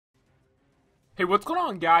Hey, what's going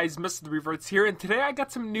on, guys? Mr TheRevertz here, and today I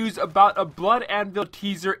got some news about a Blood Anvil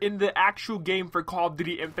teaser in the actual game for Call of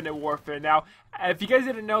Duty Infinite Warfare. Now, if you guys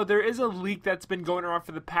didn't know, there is a leak that's been going around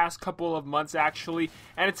for the past couple of months, actually,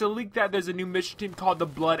 and it's a leak that there's a new mission team called the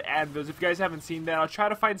Blood Anvils. If you guys haven't seen that, I'll try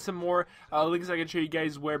to find some more links I can show you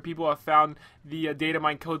guys where people have found the data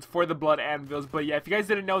mine codes for the Blood Anvils. But yeah, if you guys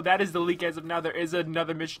didn't know, that is the leak as of now. There is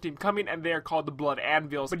another mission team coming, and they are called the Blood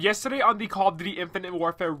Anvils. But yesterday on the Call of Duty Infinite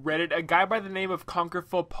Warfare Reddit, a guy by the name of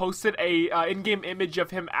Conquerful posted a in-game image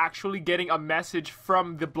of him actually getting a message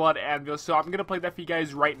from the Blood Anvil. So I'm gonna play that for you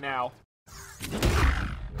guys right now.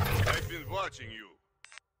 I've been watching you.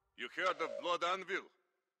 You heard of Blood Anvil?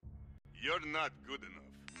 You're not good enough.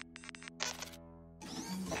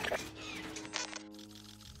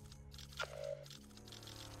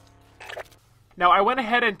 Now, I went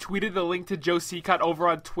ahead and tweeted the link to Joe Seacott over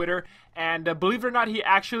on Twitter, and believe it or not, he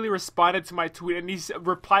actually responded to my tweet, and he's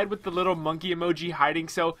replied with the little monkey emoji hiding,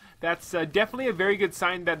 so that's definitely a very good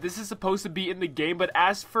sign that this is supposed to be in the game. But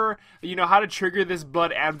as for, you know, how to trigger this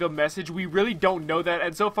Blood Anvil message, we really don't know that,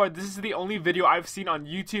 and so far, this is the only video I've seen on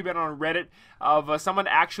YouTube and on Reddit of someone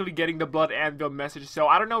actually getting the Blood Anvil message. So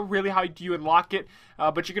I don't know really how you unlock it,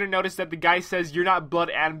 but you're going to notice that the guy says you're not Blood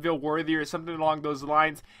Anvil worthy or something along those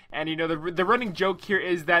lines. And, you know, the running joke here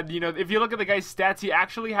is that, you know, if you look at the guy's stats, he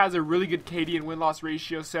actually has a really good KD and win-loss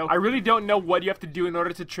ratio. So I really don't know what you have to do in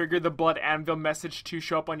order to trigger the Blood Anvil message to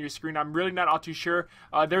show up on your screen. I'm really not all too sure.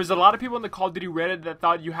 There's a lot of people in the Call of Duty Reddit that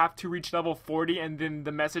thought you have to reach level 40 and then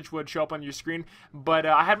the message would show up on your screen. But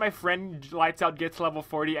I had my friend Lights Out get to level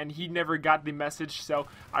 40 and he never got the message. So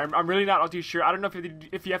I'm really not all too sure. I don't know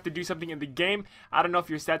if you have to do something in the game. I don't know if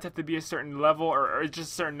your stats have to be a certain level or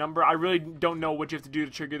just a certain number. I really don't know what you have to do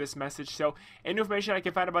to trigger this message. So any information I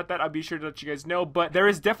can find about that, I'll be sure to let you guys know. But there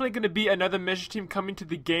is definitely going to be another mission team coming to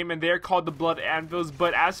the game, and they are called the Blood Anvils.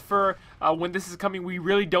 But as for when this is coming, we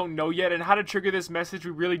really don't know yet, and how to trigger this message,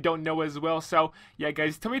 we really don't know as well. So yeah,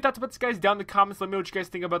 guys, tell me your thoughts about this, guys, down in the comments. Let me know what you guys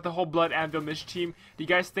think about the whole Blood Anvil mission team. Do you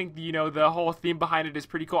guys think, you know, the whole theme behind it is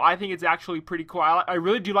pretty cool? I think it's actually pretty cool. I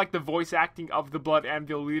really do like the voice acting of the Blood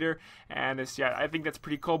Anvil leader, and it's, yeah, I think that's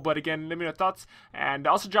pretty cool. But again, let me know your thoughts, and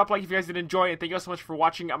also drop a like if you guys did enjoy, and thank you all so much for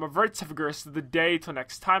watching. I'm MrTheRevertz. Have a good rest of the day. Till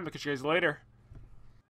next time, I'll catch you guys later.